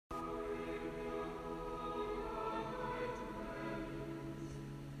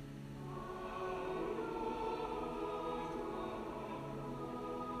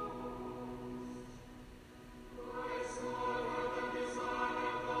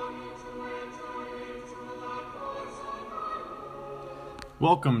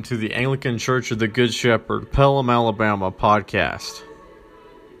Welcome to the Anglican Church of the Good Shepherd, Pelham, Alabama podcast.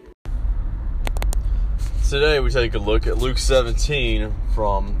 Today we take a look at Luke 17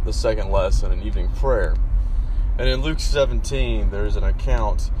 from the second lesson in evening prayer. And in Luke 17 there's an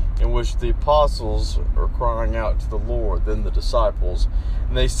account in which the apostles are crying out to the Lord, then the disciples,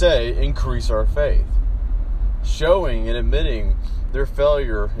 and they say, "Increase our faith," showing and admitting their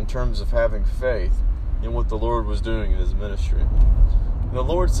failure in terms of having faith in what the Lord was doing in his ministry. And the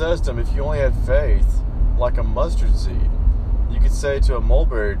Lord says to them, if you only had faith like a mustard seed, you could say to a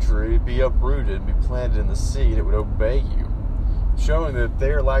mulberry tree, be uprooted, be planted in the sea, and it would obey you. Showing that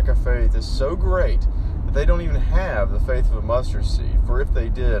their lack of faith is so great that they don't even have the faith of a mustard seed. For if they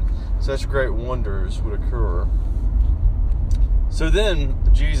did, such great wonders would occur. So then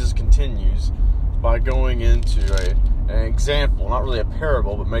Jesus continues by going into an example, not really a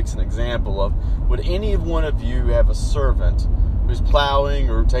parable, but makes an example of, would any one of you have a servant who's plowing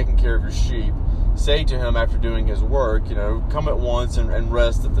or taking care of your sheep, say to him after doing his work, come at once and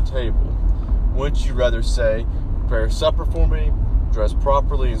rest at the table? Wouldn't you rather say, prepare supper for me, dress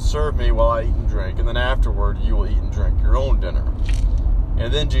properly, and serve me while I eat and drink, and then afterward you will eat and drink your own dinner?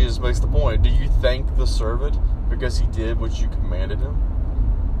 And then Jesus makes the point, do you thank the servant because he did what you commanded him?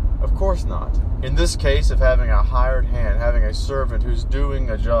 Of course not. In this case of having a hired hand, having a servant who's doing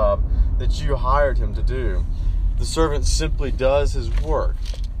a job that you hired him to do, the servant simply does his work.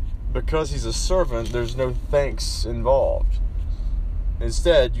 Because he's a servant, there's no thanks involved.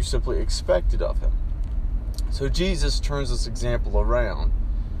 Instead, you simply expect it of him. So Jesus turns this example around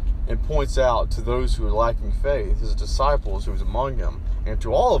and points out to those who are lacking faith, his disciples who was among them, and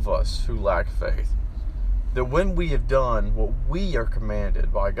to all of us who lack faith, that when we have done what we are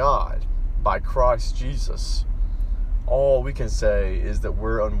commanded by God, by Christ Jesus, all we can say is that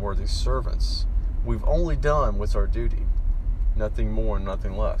we're unworthy servants. We've only done what's our duty, nothing more and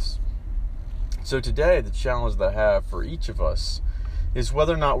nothing less. So today, the challenge that I have for each of us is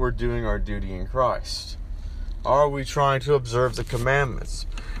whether or not we're doing our duty in Christ. Are we trying to observe the commandments,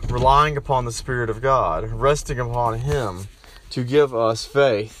 relying upon the Spirit of God, resting upon Him to give us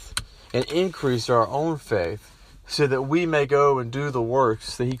faith and increase our own faith so that we may go and do the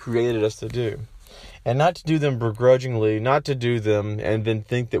works that He created us to do? And not to do them begrudgingly, not to do them and then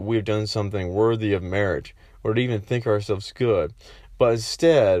think that we've done something worthy of merit, or to even think ourselves good, but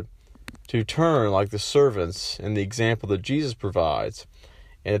instead to turn like the servants in the example that Jesus provides,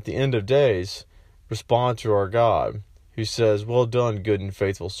 and at the end of days, respond to our God, who says, well done, good and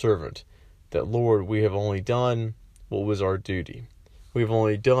faithful servant, that, Lord, we have only done what was our duty. We have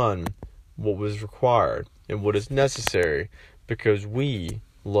only done what was required and what is necessary because we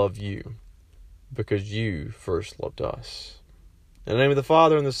love you. Because you first loved us. In the name of the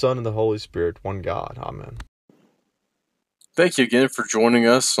Father, and the Son, and the Holy Spirit, one God. Amen. Thank you again for joining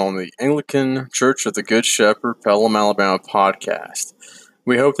us on the Anglican Church of the Good Shepherd, Pelham, Alabama podcast.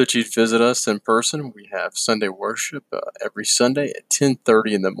 We hope that you'd visit us in person. We have Sunday worship every Sunday at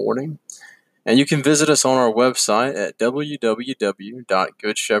 10:30 in the morning. And you can visit us on our website at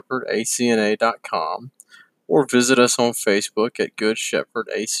www.goodshepherdacna.com or visit us on Facebook at Good Shepherd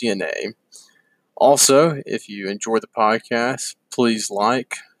ACNA. Also, if you enjoy the podcast, please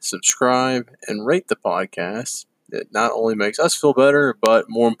like, subscribe, and rate the podcast. It not only makes us feel better, but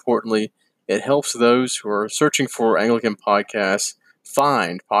more importantly, it helps those who are searching for Anglican podcasts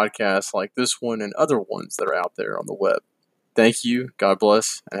find podcasts like this one and other ones that are out there on the web. Thank you, God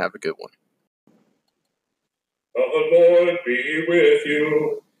bless, and have a good one. The Lord be with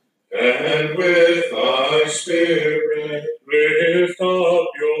you, and with thy spirit. Lift up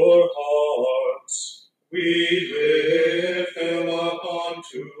your hearts. We lift them up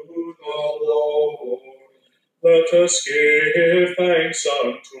unto the Lord. Let us give thanks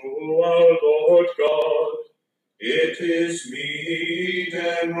unto our Lord God. It is meet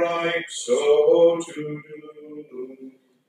and right so to do.